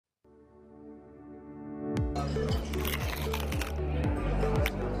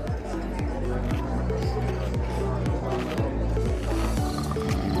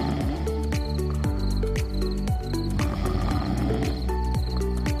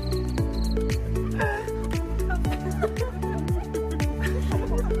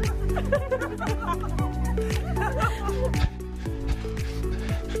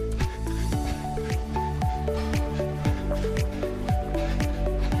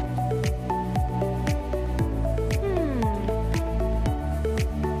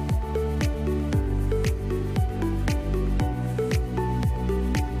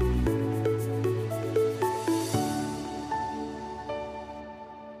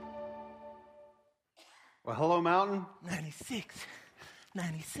Well, hello, Mountain. 96,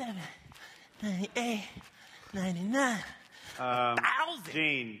 97, 98, 99,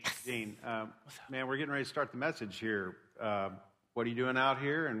 1,000. Gene, man, we're getting ready to start the message here. What are you doing out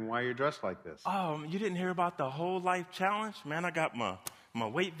here and why are you dressed like this? You didn't hear about the whole life challenge? Man, I got my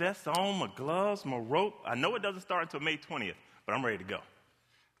weight vest on, my gloves, my rope. I know it doesn't start until May 20th, but I'm ready to go.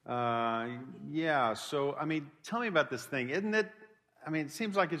 Yeah, so, tell me about this thing. Isn't it, it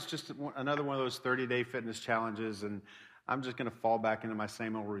seems like it's just another one of those 30-day fitness challenges, and I'm just going to fall back into my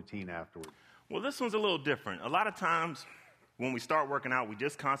same old routine afterward. Well, this one's a little different. A lot of times when we start working out, we're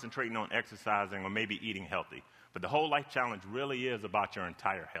just concentrating on exercising or maybe eating healthy. But the whole life challenge really is about your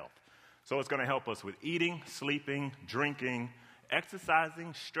entire health. So it's going to help us with eating, sleeping, drinking,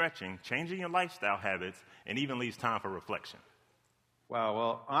 exercising, stretching, changing your lifestyle habits, and even leaves time for reflection. Wow,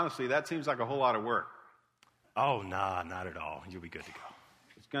 well, honestly, that seems like a whole lot of work. Oh, nah, not at all. You'll be good to go.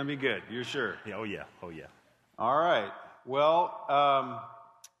 It's going to be good, you're sure? Yeah, oh, yeah. All right. Well,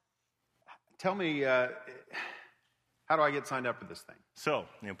 tell me, how do I get signed up for this thing? So,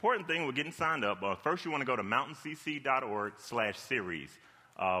 the important thing with getting signed up, first you want to go to mountaincc.org/series.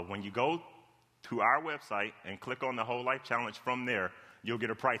 When you go to our website and click on the Whole Life Challenge from there, you'll get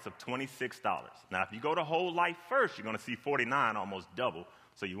a price of $26. Now, if you go to Whole Life first, you're going to see $49, almost double.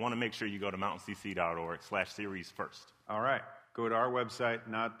 So you want to make sure you go to mountaincc.org/series first. All right. Go to our website,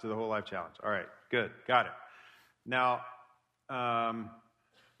 not to the Whole Life Challenge. All right. Good. Got it. Now,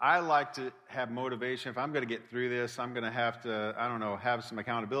 I like to have motivation. If I'm going to get through this, I'm going to have to, have some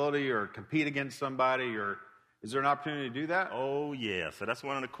accountability or compete against somebody. Or is there an opportunity to do that? Oh, yeah. So that's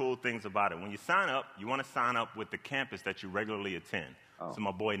one of the cool things about it. When you sign up, you want to sign up with the campus that you regularly attend. Oh. So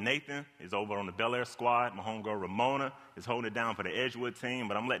my boy Nathan is over on the Bel Air squad. My homegirl Ramona is holding it down for the Edgewood team.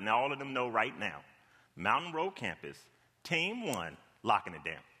 But I'm letting all of them know right now. Mountain Road Campus, Team 1, locking it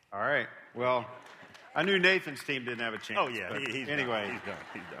down. All right. Well, I knew Nathan's team didn't have a chance. Oh, yeah. He's anyway. Done.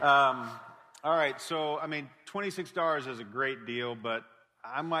 He's done. All right. So, $26 is a great deal, but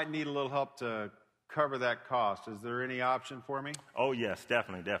I might need a little help to cover that cost. Is there any option for me? Oh, yes,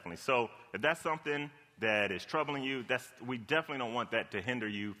 definitely. So if that's something that is troubling you, we definitely don't want that to hinder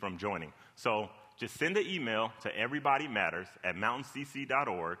you from joining. So just send an email to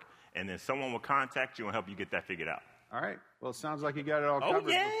EveryBodyMatters@mountaincc.org, and then someone will contact you and help you get that figured out. All right. Well, it sounds like you got it all covered.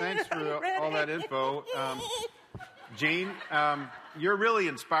 Yeah. Well, thanks for all that info. Gene, you're really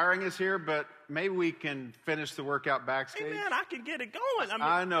inspiring us here, but maybe we can finish the workout backstage. Hey, man, I can get it going.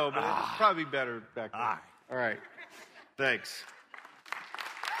 I know, but it's probably better back there. All right. Thanks.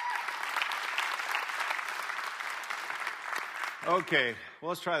 Okay, well,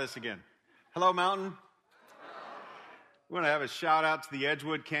 let's try this again. Hello, Mountain. We want to have a shout out to the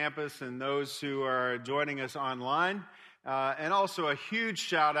Edgewood campus and those who are joining us online. And also a huge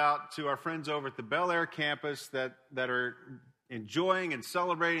shout out to our friends over at the Bel Air campus that are enjoying and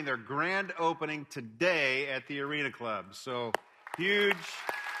celebrating their grand opening today at the Arena Club. So huge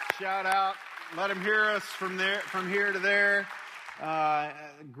shout out. Let them hear us from here to there.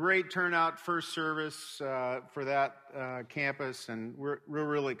 Great turnout first service for that campus, and we're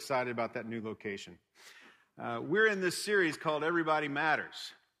really excited about that new location. We're in this series called Everybody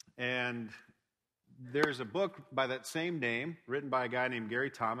Matters, and there's a book by that same name written by a guy named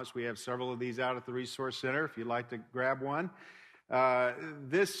Gary Thomas. We have several of these out at the Resource Center if you'd like to grab one.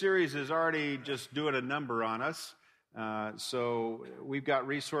 This series is already just doing a number on us. So we've got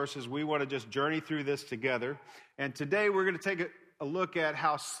resources. We want to just journey through this together. And today we're going to take a look at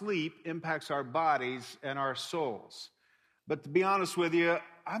how sleep impacts our bodies and our souls. But to be honest with you,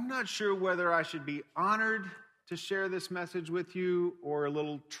 I'm not sure whether I should be honored to share this message with you or a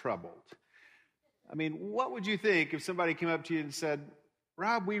little troubled. What would you think if somebody came up to you and said,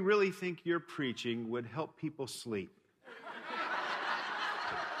 Rob, we really think your preaching would help people sleep?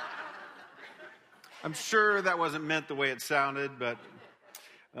 I'm sure that wasn't meant the way it sounded, but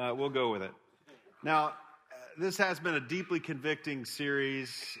we'll go with it. Now, this has been a deeply convicting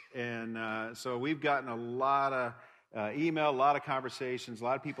series, and so we've gotten a lot of email, a lot of conversations, a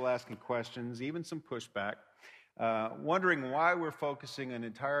lot of people asking questions, even some pushback, wondering why we're focusing an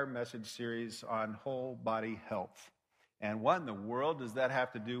entire message series on whole body health. And what in the world does that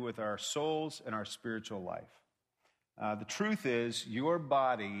have to do with our souls and our spiritual life? The truth is, your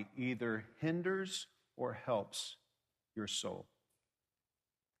body either hinders or helps your soul.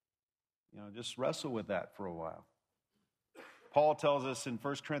 Just wrestle with that for a while. Paul tells us in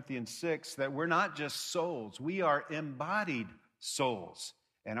 1 Corinthians 6 that we're not just souls, we are embodied souls.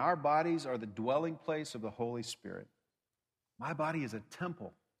 And our bodies are the dwelling place of the Holy Spirit. My body is a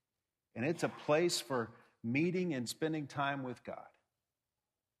temple, and it's a place for meeting and spending time with God.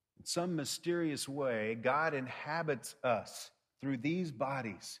 In some mysterious way, God inhabits us through these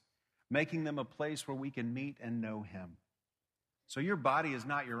bodies, making them a place where we can meet and know him. So your body is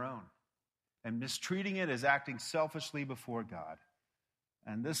not your own, and mistreating it is acting selfishly before God.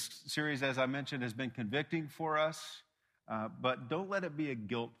 And this series, as I mentioned, has been convicting for us, but don't let it be a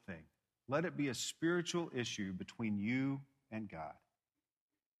guilt thing. Let it be a spiritual issue between you and God.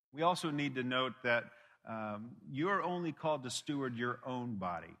 We also need to note that you're only called to steward your own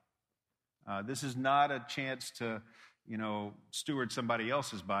body. This is not a chance to, steward somebody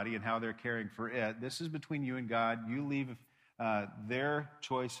else's body and how they're caring for it. This is between you and God. You leave their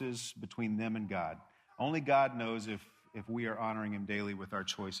choices between them and God. Only God knows if we are honoring him daily with our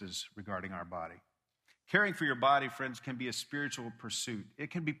choices regarding our body. Caring for your body, friends, can be a spiritual pursuit.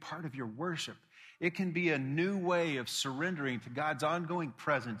 It can be part of your worship. It can be a new way of surrendering to God's ongoing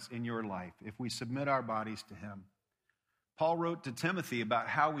presence in your life if we submit our bodies to him. Paul wrote to Timothy about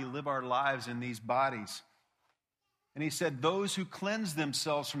how we live our lives in these bodies. And he said, those who cleanse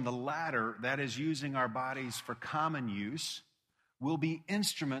themselves from the latter, that is using our bodies for common use, will be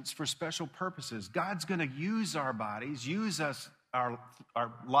instruments for special purposes. God's going to use our bodies, our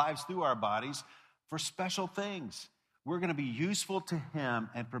lives through our bodies for special things. We're going to be useful to him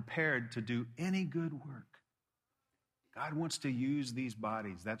and prepared to do any good work. God wants to use these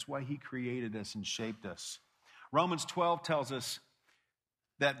bodies. That's why he created us and shaped us. Romans 12 tells us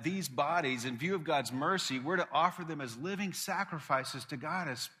that these bodies, in view of God's mercy, we're to offer them as living sacrifices to God.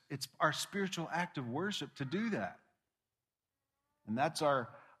 It's our spiritual act of worship to do that. And that's our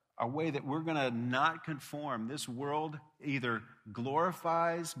way that we're going to not conform. This world either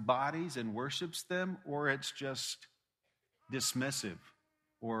glorifies bodies and worships them, or it's just dismissive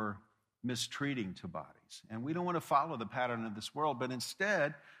or mistreating to bodies. And we don't want to follow the pattern of this world, but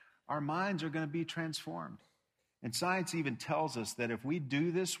instead, our minds are going to be transformed. And science even tells us that if we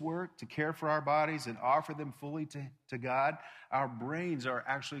do this work to care for our bodies and offer them fully to God, our brains are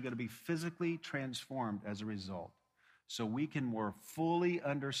actually going to be physically transformed as a result, so we can more fully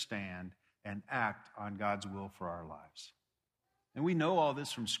understand and act on God's will for our lives. And we know all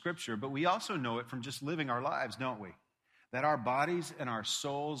this from Scripture, but we also know it from just living our lives, don't we? That our bodies and our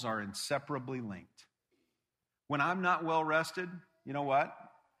souls are inseparably linked. When I'm not well rested, you know what?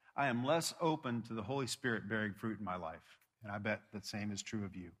 I am less open to the Holy Spirit bearing fruit in my life. And I bet the same is true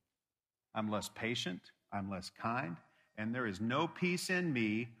of you. I'm less patient, I'm less kind, and there is no peace in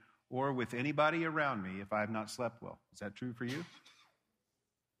me or with anybody around me if I have not slept well. Is that true for you?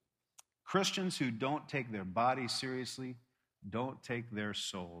 Christians who don't take their bodies seriously don't take their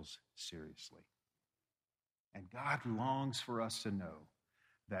souls seriously. And God longs for us to know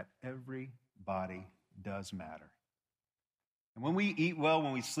that every body does matter. And when we eat well,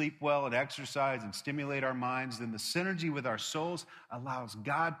 when we sleep well and exercise and stimulate our minds, then the synergy with our souls allows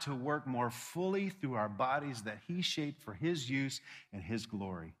God to work more fully through our bodies that he shaped for his use and his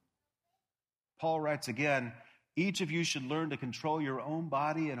glory. Paul writes again, each of you should learn to control your own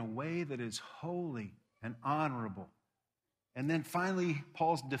body in a way that is holy and honorable. And then finally,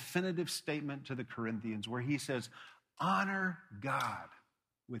 Paul's definitive statement to the Corinthians where he says, honor God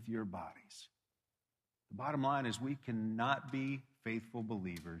with your bodies. The bottom line is we cannot be faithful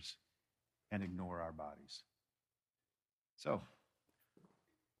believers and ignore our bodies. So,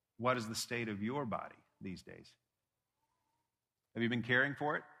 what is the state of your body these days? Have you been caring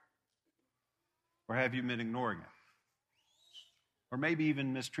for it? Or have you been ignoring it? Or maybe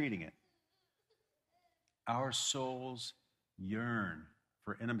even mistreating it? Our souls yearn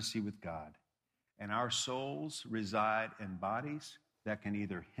for intimacy with God, and our souls reside in bodies that can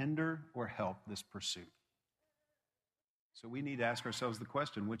either hinder or help this pursuit. So we need to ask ourselves the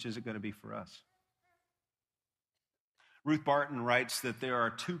question, which is it going to be for us? Ruth Barton writes that there are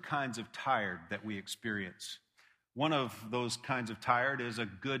two kinds of tired that we experience. One of those kinds of tired is a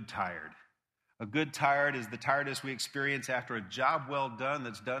good tired. A good tired is the tiredness we experience after a job well done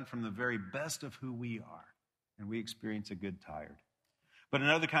that's done from the very best of who we are. And we experience a good tired. But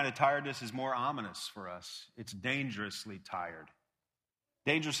another kind of tiredness is more ominous for us. It's dangerously tired.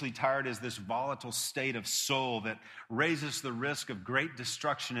 Dangerously tired is this volatile state of soul that raises the risk of great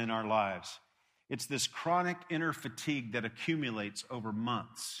destruction in our lives. It's this chronic inner fatigue that accumulates over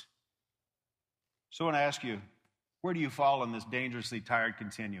months. So I want to ask you, where do you fall in this dangerously tired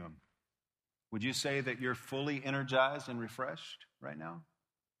continuum? Would you say that you're fully energized and refreshed right now?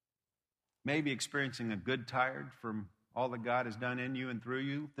 Maybe experiencing a good tired from all that God has done in you and through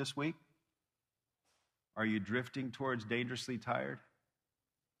you this week? Are you drifting towards dangerously tired?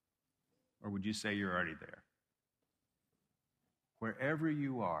 Or would you say you're already there? Wherever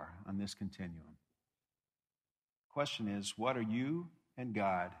you are on this continuum, the question is, what are you and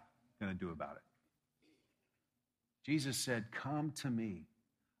God going to do about it? Jesus said, "Come to me,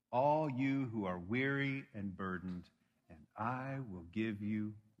 all you who are weary and burdened, and I will give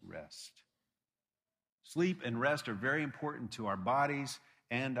you rest." Sleep and rest are very important to our bodies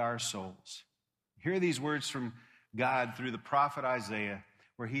and our souls. Hear these words from God through the prophet Isaiah,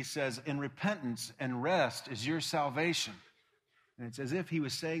 where he says, "In repentance and rest is your salvation." And it's as if he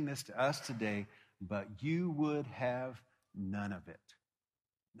was saying this to us today, but you would have none of it.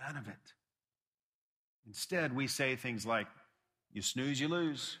 None of it. Instead, we say things like, "You snooze, you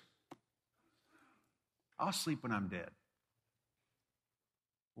lose. I'll sleep when I'm dead."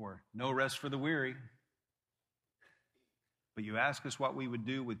 Or, "No rest for the weary." But you ask us what we would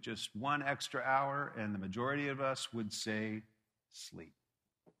do with just 1 extra hour, and the majority of us would say, sleep.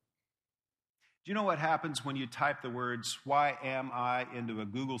 Do you know what happens when you type the words, "Why am I," into a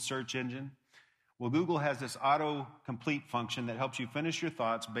Google search engine? Well, Google has this auto-complete function that helps you finish your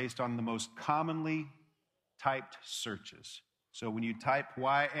thoughts based on the most commonly typed searches. So when you type,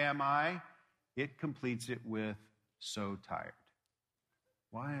 "Why am I?" it completes it with "so tired."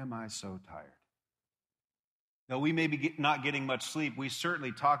 Why am I so tired? Though we may be not getting much sleep, we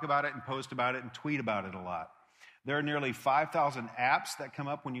certainly talk about it and post about it and tweet about it a lot. There are nearly 5,000 apps that come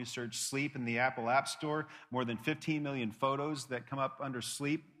up when you search sleep in the Apple App Store, more than 15 million photos that come up under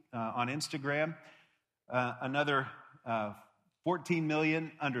sleep on Instagram, another 14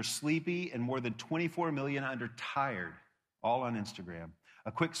 million under sleepy, and more than 24 million under tired, all on Instagram.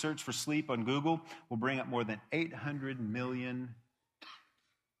 A quick search for sleep on Google will bring up more than 800 million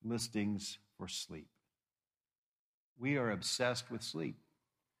listings for sleep. We are obsessed with sleep.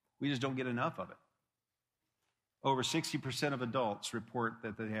 We just don't get enough of it. Over 60% of adults report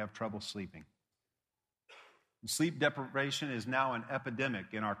that they have trouble sleeping. Sleep deprivation is now an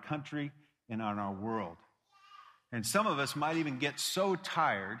epidemic in our country and in our world. And some of us might even get so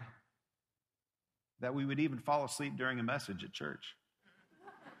tired that we would even fall asleep during a message at church.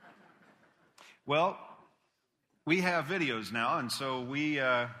 Well, we have videos now, and so we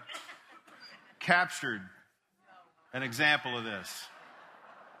captured an example of this.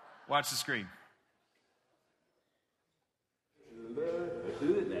 Watch the screen.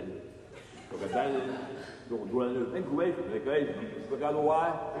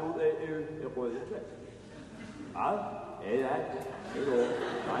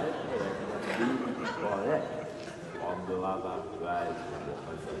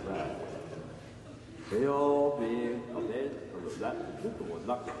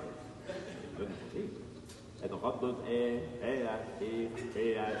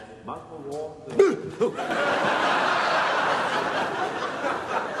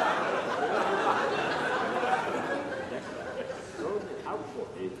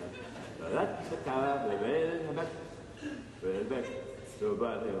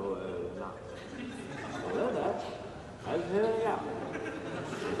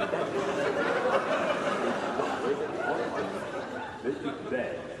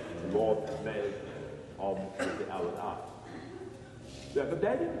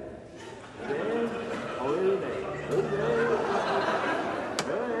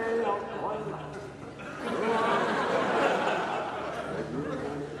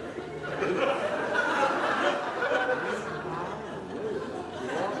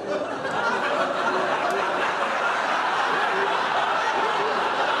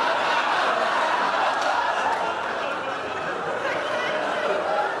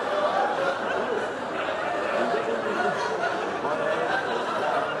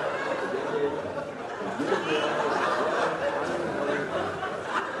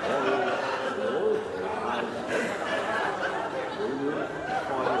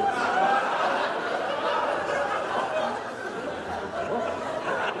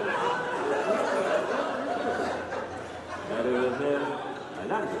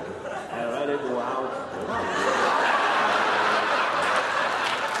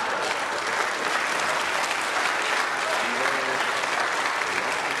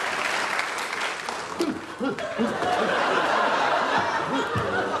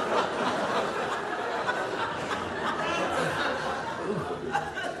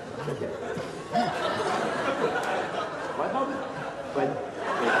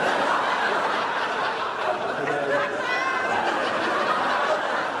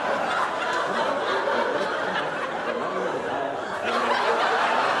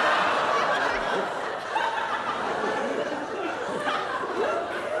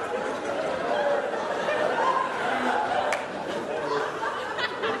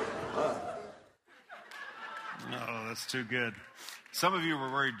 Too good. Some of you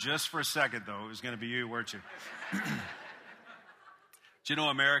were worried just for a second, though. It was going to be you, weren't you? Do you know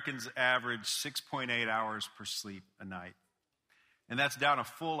Americans average 6.8 hours per sleep a night? And that's down a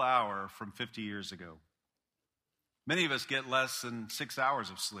full hour from 50 years ago. Many of us get less than 6 hours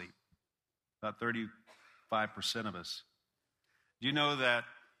of sleep, about 35% of us. Do you know that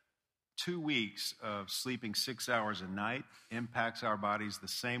 2 weeks of sleeping 6 hours a night impacts our bodies the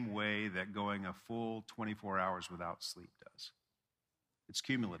same way that going a full 24 hours without sleep does? It's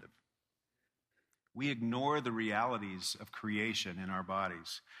cumulative. We ignore the realities of creation in our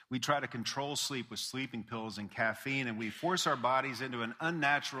bodies. We try to control sleep with sleeping pills and caffeine, and we force our bodies into an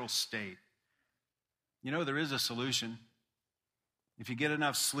unnatural state. You know, there is a solution. If you get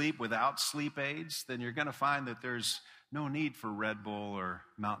enough sleep without sleep aids, then you're going to find that there's no need for Red Bull or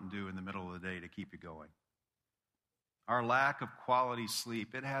Mountain Dew in the middle of the day to keep you going. Our lack of quality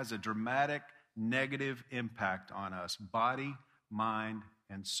sleep, it has a dramatic negative impact on us, body, mind,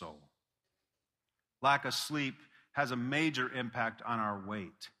 and soul. Lack of sleep has a major impact on our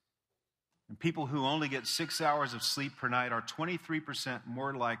weight. And people who only get 6 hours of sleep per night are 23%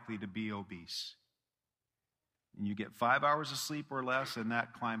 more likely to be obese. And you get 5 hours of sleep or less, and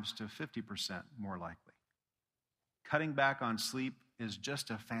that climbs to 50% more likely. Cutting back on sleep is just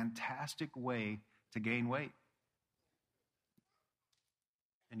a fantastic way to gain weight.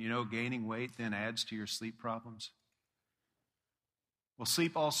 And you know, gaining weight then adds to your sleep problems. Well,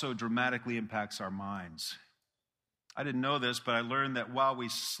 sleep also dramatically impacts our minds. I didn't know this, but I learned that while we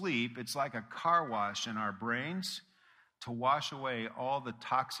sleep, it's like a car wash in our brains to wash away all the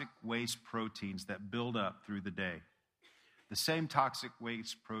toxic waste proteins that build up through the day. The same toxic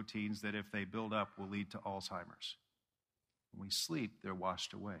waste proteins that, if they build up, will lead to Alzheimer's. When we sleep, they're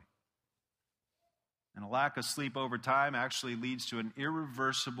washed away. And a lack of sleep over time actually leads to an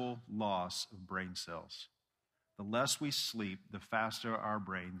irreversible loss of brain cells. The less we sleep, the faster our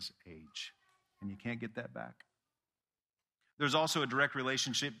brains age. And you can't get that back. There's also a direct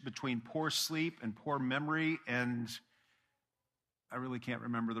relationship between poor sleep and poor memory, and I really can't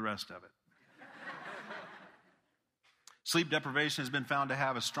remember the rest of it. Sleep deprivation has been found to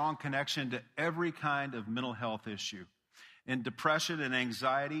have a strong connection to every kind of mental health issue. In depression and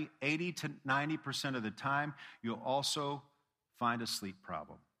anxiety, 80 to 90% of the time, you'll also find a sleep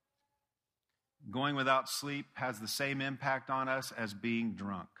problem. Going without sleep has the same impact on us as being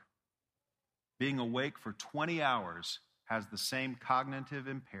drunk. Being awake for 20 hours has the same cognitive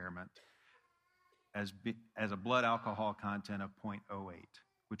impairment as a blood alcohol content of 0.08,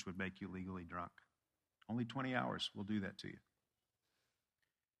 which would make you legally drunk. Only 20 hours will do that to you.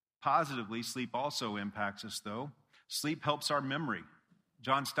 Positively, sleep also impacts us, though. Sleep helps our memory.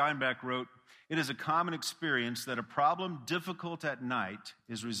 John Steinbeck wrote, "It is a common experience that a problem difficult at night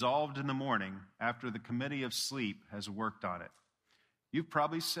is resolved in the morning after the committee of sleep has worked on it." You've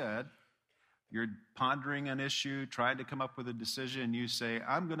probably said, you're pondering an issue, trying to come up with a decision, and you say,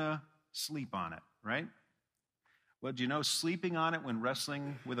 "I'm going to sleep on it," right? Well, do you know, sleeping on it when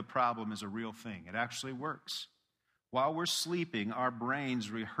wrestling with a problem is a real thing. It actually works. While we're sleeping, our brains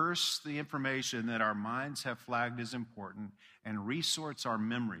rehearse the information that our minds have flagged as important and resorts our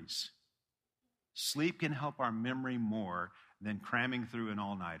memories. Sleep can help our memory more than cramming through an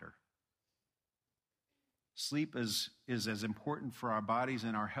all-nighter. Sleep is as important for our bodies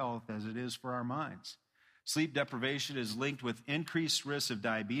and our health as it is for our minds. Sleep deprivation is linked with increased risk of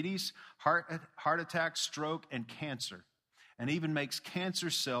diabetes, heart attack, stroke, and cancer, and even makes cancer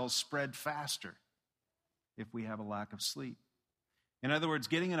cells spread faster if we have a lack of sleep. In other words,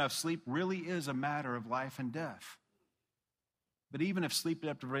 getting enough sleep really is a matter of life and death. But even if sleep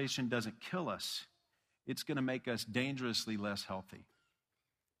deprivation doesn't kill us, it's going to make us dangerously less healthy.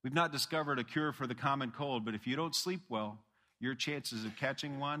 We've not discovered a cure for the common cold, but if you don't sleep well, your chances of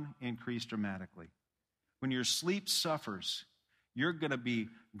catching one increase dramatically. When your sleep suffers, you're going to be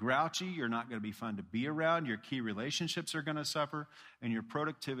grouchy, you're not going to be fun to be around, your key relationships are going to suffer, and your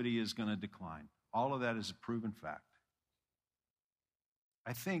productivity is going to decline. All of that is a proven fact.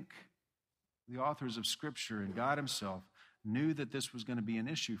 I think the authors of Scripture and God himself knew that this was going to be an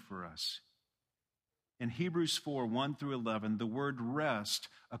issue for us. In Hebrews 4, 1 through 11, the word rest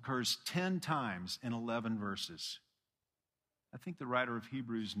occurs 10 times in 11 verses. I think the writer of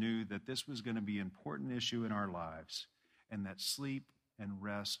Hebrews knew that this was going to be an important issue in our lives and that sleep and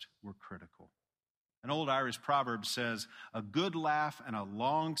rest were critical. An old Irish proverb says, "A good laugh and a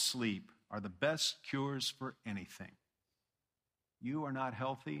long sleep are the best cures for anything." You are not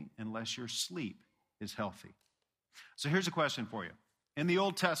healthy unless your sleep is healthy. So here's a question for you. In the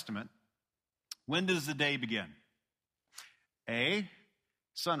Old Testament, when does the day begin? A,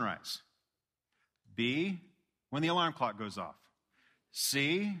 sunrise. B, when the alarm clock goes off.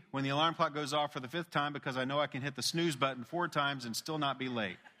 C, when the alarm clock goes off for the 5th time because I know I can hit the snooze button 4 times and still not be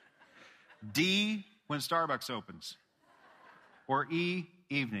late. D, when Starbucks opens. Or E,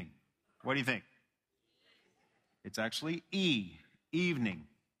 evening. What do you think? It's actually E, evening.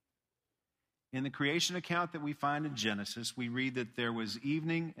 In the creation account that we find in Genesis, we read that there was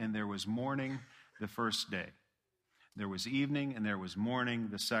evening and there was morning the first day. There was evening and there was morning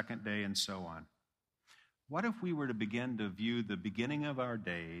the second day, and so on. What if we were to begin to view the beginning of our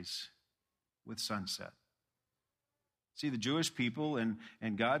days with sunset? See, the Jewish people and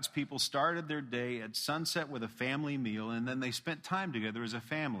God's people started their day at sunset with a family meal, and then they spent time together as a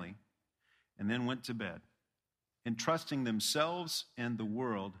family, and then went to bed, entrusting themselves and the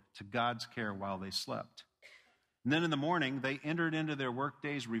world to God's care while they slept. And then in the morning, they entered into their work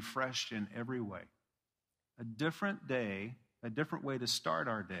days refreshed in every way. A different day, a different way to start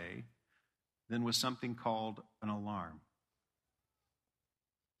our day than with something called an alarm.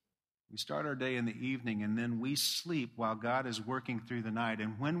 We start our day in the evening, and then we sleep while God is working through the night.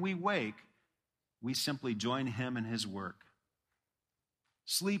 And when we wake, we simply join Him in His work.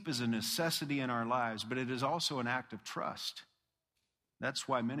 Sleep is a necessity in our lives, but it is also an act of trust. That's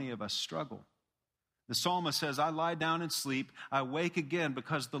why many of us struggle. The psalmist says, I lie down and sleep, I wake again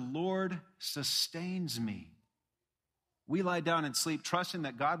because the Lord sustains me. We lie down and sleep trusting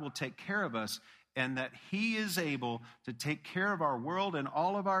that God will take care of us and that He is able to take care of our world and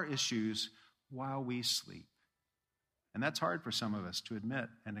all of our issues while we sleep. And that's hard for some of us to admit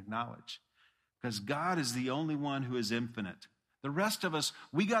and acknowledge because God is the only one who is infinite. The rest of us,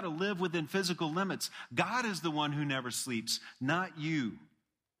 we got to live within physical limits. God is the one who never sleeps, not you.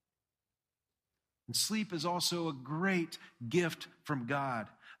 And sleep is also a great gift from God.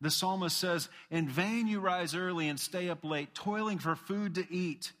 The psalmist says, in vain you rise early and stay up late, toiling for food to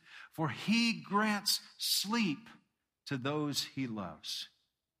eat, for He grants sleep to those He loves.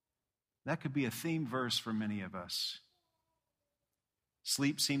 That could be a theme verse for many of us.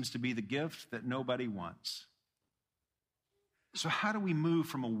 Sleep seems to be the gift that nobody wants. So how do we move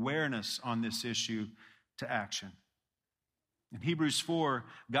from awareness on this issue to action? In Hebrews 4,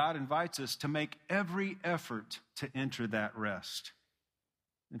 God invites us to make every effort to enter that rest.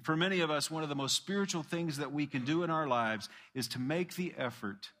 And for many of us, one of the most spiritual things that we can do in our lives is to make the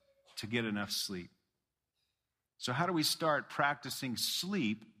effort to get enough sleep. So how do we start practicing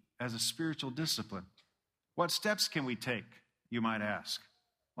sleep as a spiritual discipline? What steps can we take, you might ask?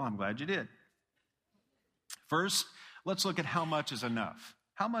 Well, I'm glad you did. First, let's look at how much is enough.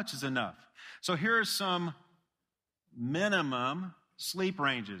 How much is enough? So here are some minimum sleep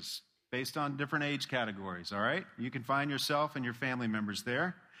ranges based on different age categories, all right? You can find yourself and your family members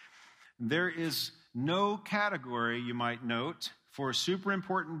there. There is no category, you might note, for a super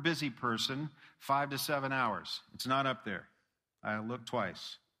important busy person, 5 to 7 hours. It's not up there. I looked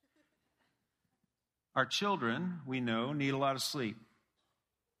twice. Our children, we know, need a lot of sleep.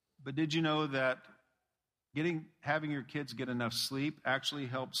 But did you know that having your kids get enough sleep actually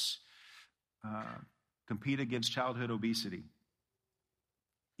helps compete against childhood obesity?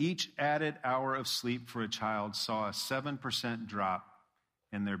 Each added hour of sleep for a child saw a 7% drop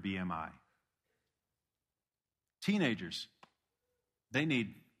in their BMI. Teenagers, they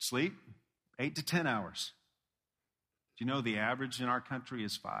need sleep, 8 to 10 hours. Do you know the average in our country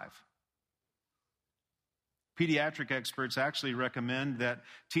is 5? Pediatric experts actually recommend that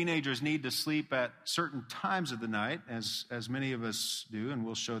teenagers need to sleep at certain times of the night, as many of us do, and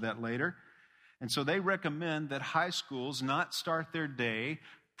we'll show that later. And so they recommend that high schools not start their day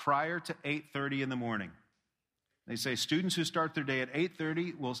prior to 8:30 in the morning. They say students who start their day at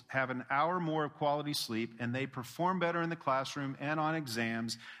 8:30 will have an hour more of quality sleep, and they perform better in the classroom and on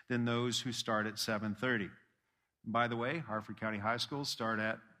exams than those who start at 7:30. By the way, Harford County High Schools start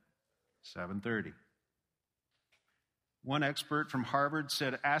at 7:30. One expert from Harvard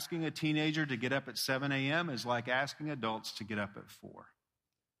said asking a teenager to get up at 7 a.m. is like asking adults to get up at 4.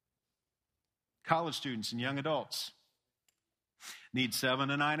 College students and young adults need 7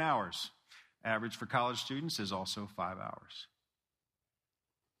 to 9 hours. Average for college students is also 5 hours.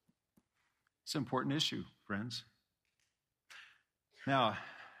 It's an important issue, friends. Now,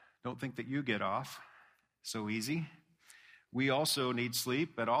 don't think that you get off so easy. We also need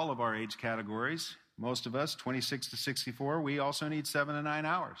sleep at all of our age categories. Most of us, 26 to 64, we also need 7 to 9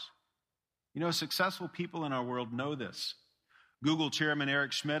 hours. You know, successful people in our world know this. Google chairman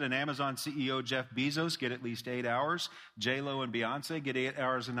Eric Schmidt and Amazon CEO Jeff Bezos get at least 8 hours. J-Lo and Beyonce get 8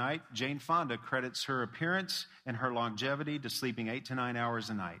 hours a night. Jane Fonda credits her appearance and her longevity to sleeping 8 to 9 hours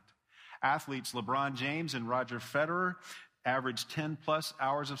a night. Athletes LeBron James and Roger Federer average 10 plus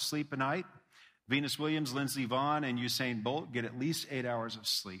hours of sleep a night. Venus Williams, Lindsey Vonn, and Usain Bolt get at least 8 hours of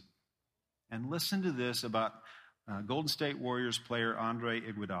sleep. And listen to this about Golden State Warriors player Andre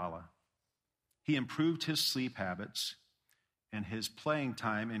Iguodala. He improved his sleep habits, and his playing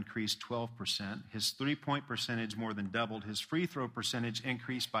time increased 12%. His three-point percentage more than doubled. His free throw percentage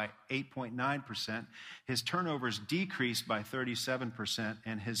increased by 8.9%. His turnovers decreased by 37%,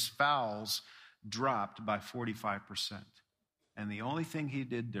 and his fouls dropped by 45%. And the only thing he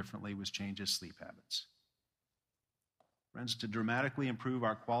did differently was change his sleep habits. Friends, to dramatically improve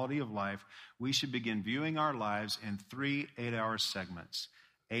our quality of life, we should begin viewing our lives in 3 8-hour segments.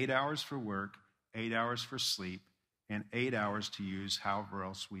 8 hours for work, 8 hours for sleep, and 8 hours to use however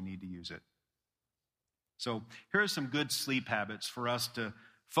else we need to use it. So here are some good sleep habits for us to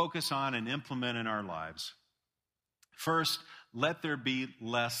focus on and implement in our lives. First, let there be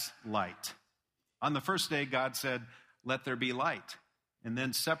less light. On the first day, God said, "Let there be light," and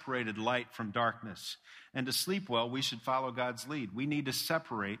then separated light from darkness. And to sleep well, we should follow God's lead. We need to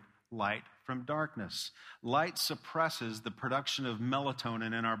separate light from darkness. Light suppresses the production of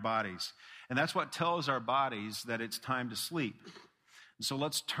melatonin in our bodies. And that's what tells our bodies that it's time to sleep. And so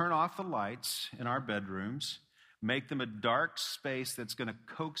let's turn off the lights in our bedrooms, make them a dark space that's going to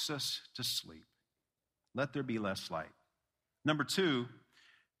coax us to sleep. Let there be less light. Number 2,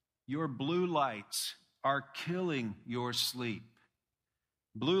 your blue lights are killing your sleep.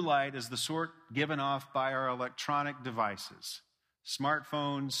 Blue light is the sort given off by our electronic devices,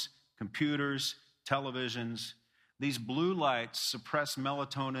 smartphones, computers, televisions. These blue lights suppress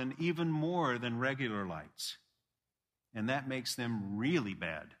melatonin even more than regular lights, and that makes them really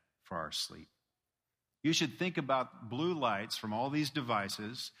bad for our sleep. You should think about blue lights from all these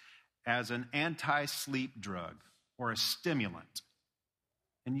devices as an anti-sleep drug or a stimulant.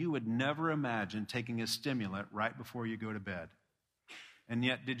 And you would never imagine taking a stimulant right before you go to bed. And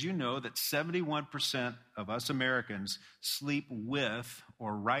yet, did you know that 71% of us Americans sleep with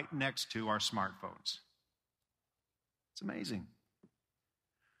or right next to our smartphones? It's amazing.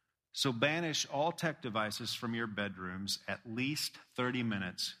 So banish all tech devices from your bedrooms at least 30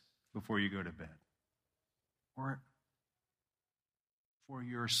 minutes before you go to bed. Or for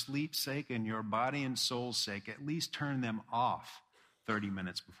your sleep's sake and your body and soul's sake, at least turn them off 30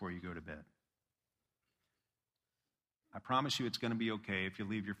 minutes before you go to bed. I promise you it's going to be okay if you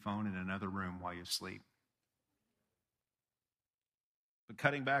leave your phone in another room while you sleep. But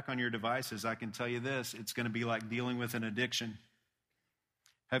cutting back on your devices, I can tell you this, it's going to be like dealing with an addiction.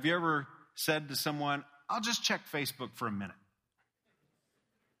 Have you ever said to someone, "I'll just check Facebook for a minute"?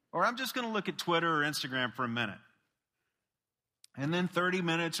 Or "I'm just going to look at Twitter or Instagram for a minute"? And then 30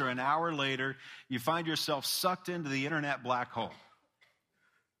 minutes or an hour later, you find yourself sucked into the internet black hole.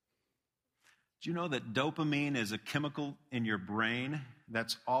 Do you know that dopamine is a chemical in your brain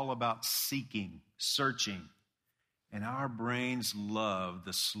that's all about seeking, searching? And our brains love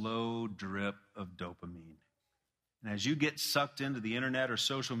the slow drip of dopamine. And as you get sucked into the internet or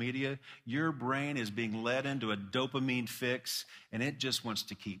social media, your brain is being led into a dopamine fix, and it just wants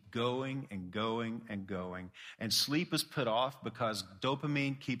to keep going and going and going. And sleep is put off because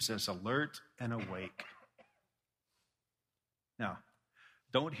dopamine keeps us alert and awake. Now,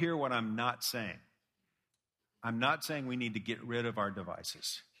 don't hear what I'm not saying. I'm not saying we need to get rid of our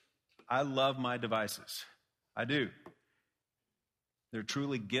devices. I love my devices. I do. They're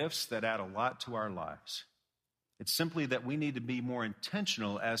truly gifts that add a lot to our lives. It's simply that we need to be more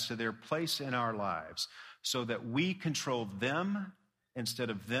intentional as to their place in our lives so that we control them instead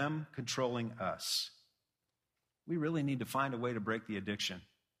of them controlling us. We really need to find a way to break the addiction.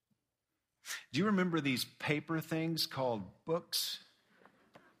 Do you remember these paper things called books?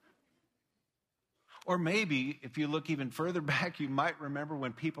 Or maybe, if you look even further back, you might remember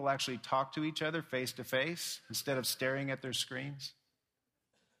when people actually talked to each other face to face instead of staring at their screens.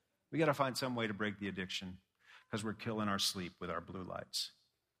 We got to find some way to break the addiction because we're killing our sleep with our blue lights.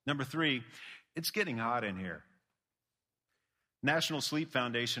 Number 3, it's getting hot in here. National Sleep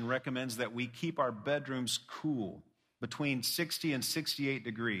Foundation recommends that we keep our bedrooms cool between 60 and 68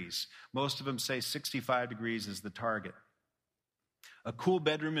 degrees. Most of them say 65 degrees is the target. A cool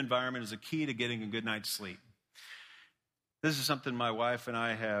bedroom environment is a key to getting a good night's sleep. This is something my wife and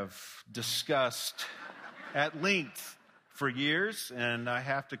I have discussed at length for years, and I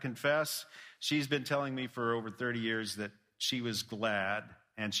have to confess, she's been telling me for over 30 years that she was glad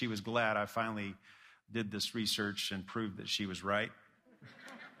I finally did this research and proved that she was right.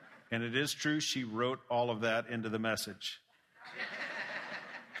 And it is true, she wrote all of that into the message.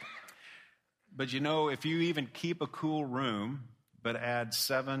 But you know, if you even keep a cool room, but add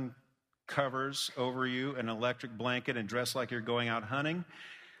 7 covers over you, an electric blanket, and dress like you're going out hunting,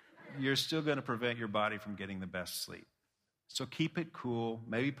 you're still going to prevent your body from getting the best sleep. So keep it cool.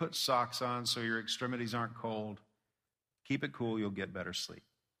 Maybe put socks on so your extremities aren't cold. Keep it cool, you'll get better sleep.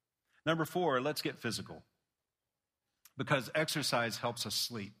 Number 4, let's get physical. Because exercise helps us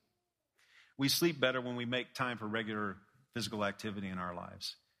sleep. We sleep better when we make time for regular physical activity in our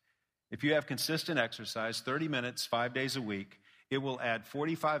lives. If you have consistent exercise, 30 minutes, 5 days a week, it will add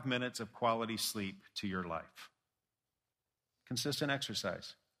 45 minutes of quality sleep to your life. Consistent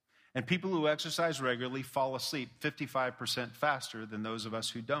exercise. And people who exercise regularly fall asleep 55% faster than those of us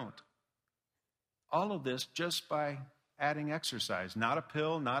who don't. All of this just by adding exercise. Not a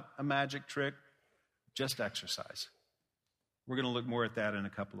pill, not a magic trick, just exercise. We're going to look more at that in a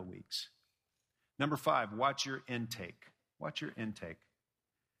couple of weeks. Number 5, watch your intake. Watch your intake.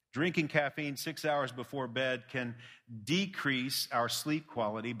 Drinking caffeine 6 hours before bed can decrease our sleep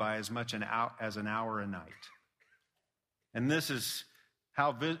quality by as much as an hour a night. And this is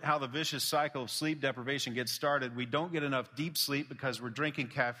how the vicious cycle of sleep deprivation gets started. We don't get enough deep sleep because we're drinking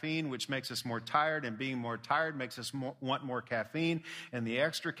caffeine, which makes us more tired, and being more tired makes us want more caffeine, and the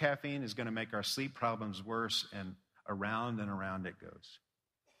extra caffeine is going to make our sleep problems worse, and around it goes.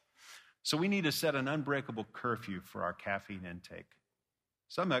 So we need to set an unbreakable curfew for our caffeine intake.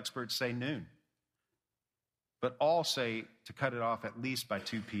 Some experts say noon, but all say to cut it off at least by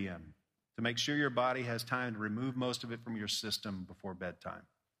 2 p.m., to make sure your body has time to remove most of it from your system before bedtime.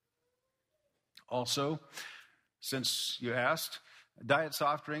 Also, since you asked, diet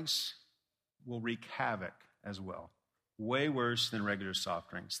soft drinks will wreak havoc as well. Way worse than regular soft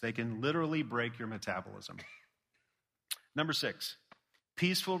drinks. They can literally break your metabolism. Number 6,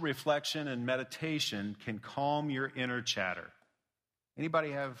 peaceful reflection and meditation can calm your inner chatter.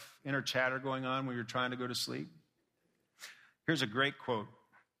 Anybody have inner chatter going on when you're trying to go to sleep? Here's a great quote.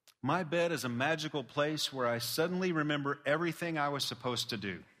 My bed is a magical place where I suddenly remember everything I was supposed to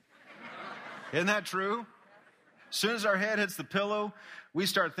do. Isn't that true? As soon as our head hits the pillow, we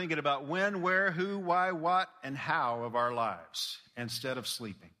start thinking about when, where, who, why, what, and how of our lives instead of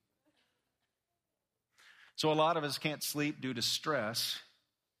sleeping. So a lot of us can't sleep due to stress,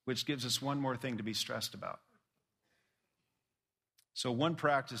 which gives us one more thing to be stressed about. So one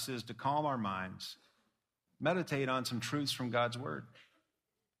practice is to calm our minds, meditate on some truths from God's Word.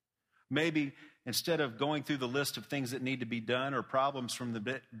 Maybe instead of going through the list of things that need to be done or problems from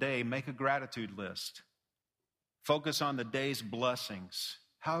the day, make a gratitude list. Focus on the day's blessings,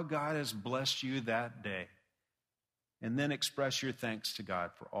 how God has blessed you that day, and then express your thanks to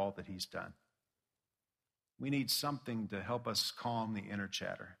God for all that He's done. We need something to help us calm the inner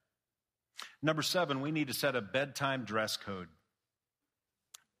chatter. Number 7, we need to set a bedtime dress code.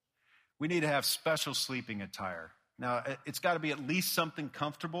 We need to have special sleeping attire. Now, it's got to be at least something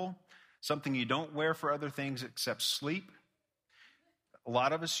comfortable, something you don't wear for other things except sleep. A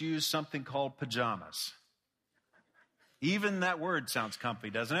lot of us use something called pajamas. Even that word sounds comfy,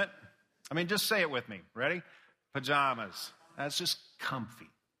 doesn't it? I mean, just say it with me. Ready? Pajamas. That's just comfy.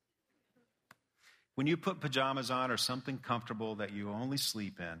 When you put pajamas on or something comfortable that you only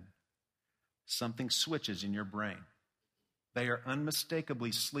sleep in, something switches in your brain. They are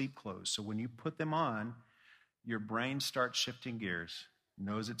unmistakably sleep clothes. So when you put them on, your brain starts shifting gears,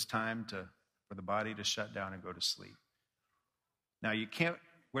 knows it's time for the body to shut down and go to sleep. Now, you can't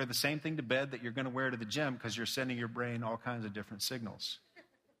wear the same thing to bed that you're going to wear to the gym because you're sending your brain all kinds of different signals.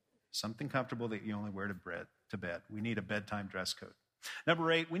 Something comfortable that you only wear to bed. We need a bedtime dress code.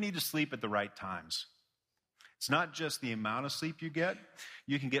 Number 8, we need to sleep at the right times. It's not just the amount of sleep you get.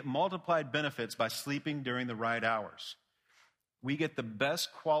 You can get multiplied benefits by sleeping during the right hours. We get the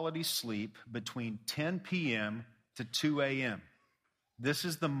best quality sleep between 10 p.m. to 2 a.m. This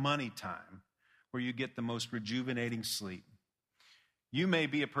is the money time where you get the most rejuvenating sleep. You may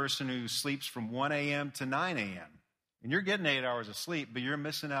be a person who sleeps from 1 a.m. to 9 a.m. And you're getting 8 hours of sleep, but you're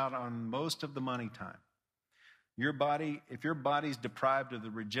missing out on most of the money time. If your body's deprived of the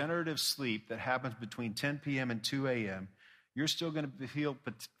regenerative sleep that happens between 10 p.m. and 2 a.m., you're still going to feel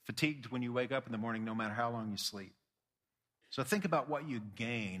fatigued when you wake up in the morning, no matter how long you sleep. So think about what you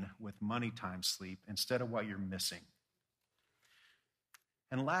gain with money time sleep instead of what you're missing.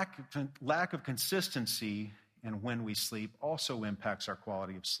 And lack of consistency in when we sleep also impacts our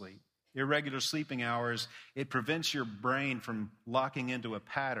quality of sleep. Irregular sleeping hours, it prevents your brain from locking into a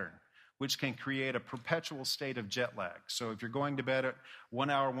pattern, which can create a perpetual state of jet lag. So if you're going to bed at 1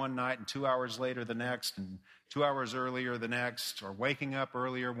 hour one night and 2 hours later the next, and 2 hours earlier the next, or waking up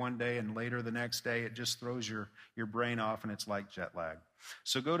earlier one day and later the next day, it just throws your brain off, and it's like jet lag.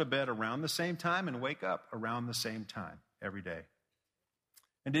 So go to bed around the same time and wake up around the same time every day.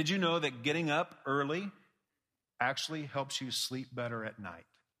 And did you know that getting up early actually helps you sleep better at night?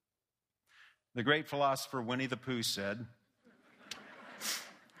 The great philosopher Winnie the Pooh said,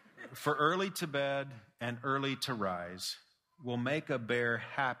 "For early to bed and early to rise will make a bear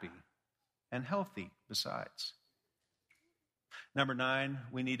happy and healthy besides." Number 9,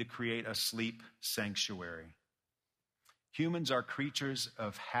 we need to create a sleep sanctuary. Humans are creatures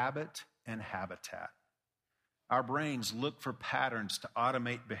of habit and habitat. Our brains look for patterns to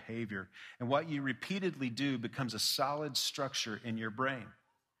automate behavior, and what you repeatedly do becomes a solid structure in your brain.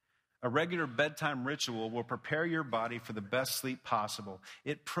 A regular bedtime ritual will prepare your body for the best sleep possible.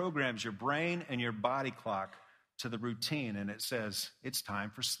 It programs your brain and your body clock to the routine, and it says, it's time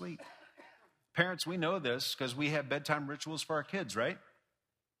for sleep. Parents, we know this because we have bedtime rituals for our kids, right?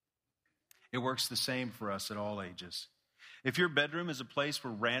 It works the same for us at all ages. If your bedroom is a place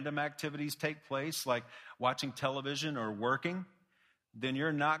where random activities take place, like watching television or working, then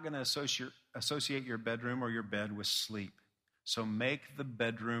you're not going to associate your bedroom or your bed with sleep. So make the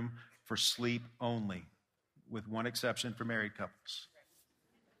bedroom for sleep only, with one exception for married couples.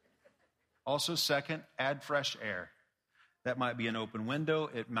 Also, second, add fresh air. That might be an open window.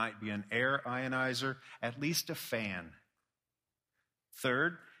 It might be an air ionizer, at least a fan.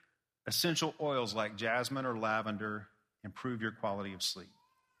 Third, essential oils like jasmine or lavender improve your quality of sleep.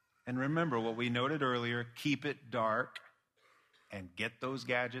 And remember what we noted earlier, keep it dark and get those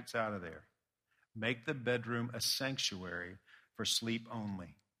gadgets out of there. Make the bedroom a sanctuary for sleep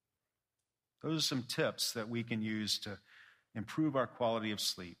only. Those are some tips that we can use to improve our quality of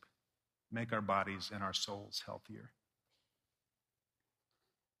sleep, make our bodies and our souls healthier.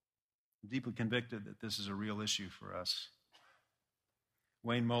 I'm deeply convicted that this is a real issue for us.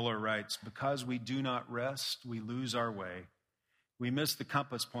 Wayne Muller writes, "Because we do not rest, we lose our way. We miss the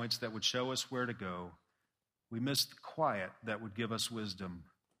compass points that would show us where to go. We miss the quiet that would give us wisdom.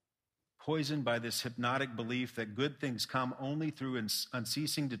 Poisoned by this hypnotic belief that good things come only through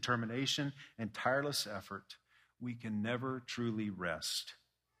unceasing determination and tireless effort, we can never truly rest.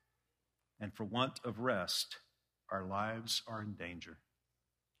 And for want of rest, our lives are in danger."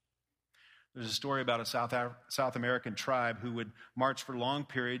 There's a story about a South American tribe who would march for long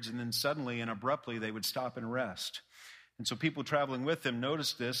periods, and then suddenly and abruptly they would stop and rest. And so people traveling with them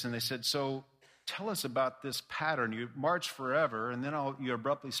noticed this, and they said, "So tell us about this pattern. You march forever, and then you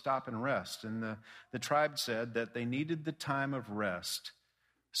abruptly stop and rest." And the tribe said that they needed the time of rest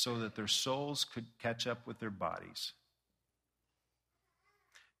so that their souls could catch up with their bodies.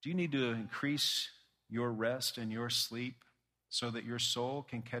 Do you need to increase your rest and your sleep so that your soul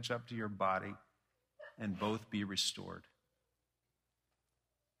can catch up to your body and both be restored?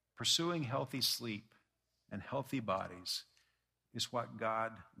 Pursuing healthy sleep and healthy bodies is what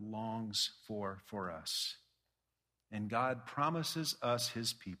God longs for us. And God promises us,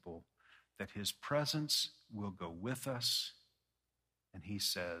 his people, that his presence will go with us. And he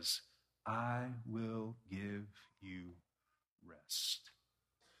says, "I will give you rest."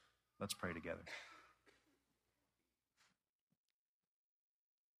 Let's pray together.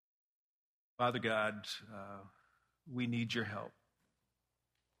 Father God, we need your help.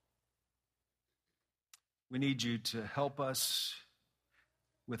 We need you to help us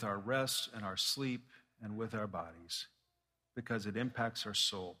with our rest and our sleep and with our bodies, because it impacts our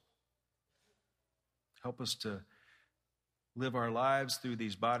soul. Help us to live our lives through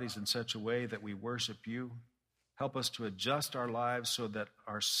these bodies in such a way that we worship you. Help us to adjust our lives so that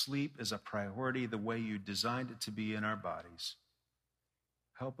our sleep is a priority the way you designed it to be in our bodies.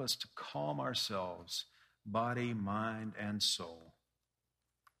 Help us to calm ourselves, body, mind, and soul.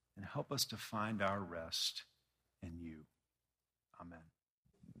 And help us to find our rest in you. Amen.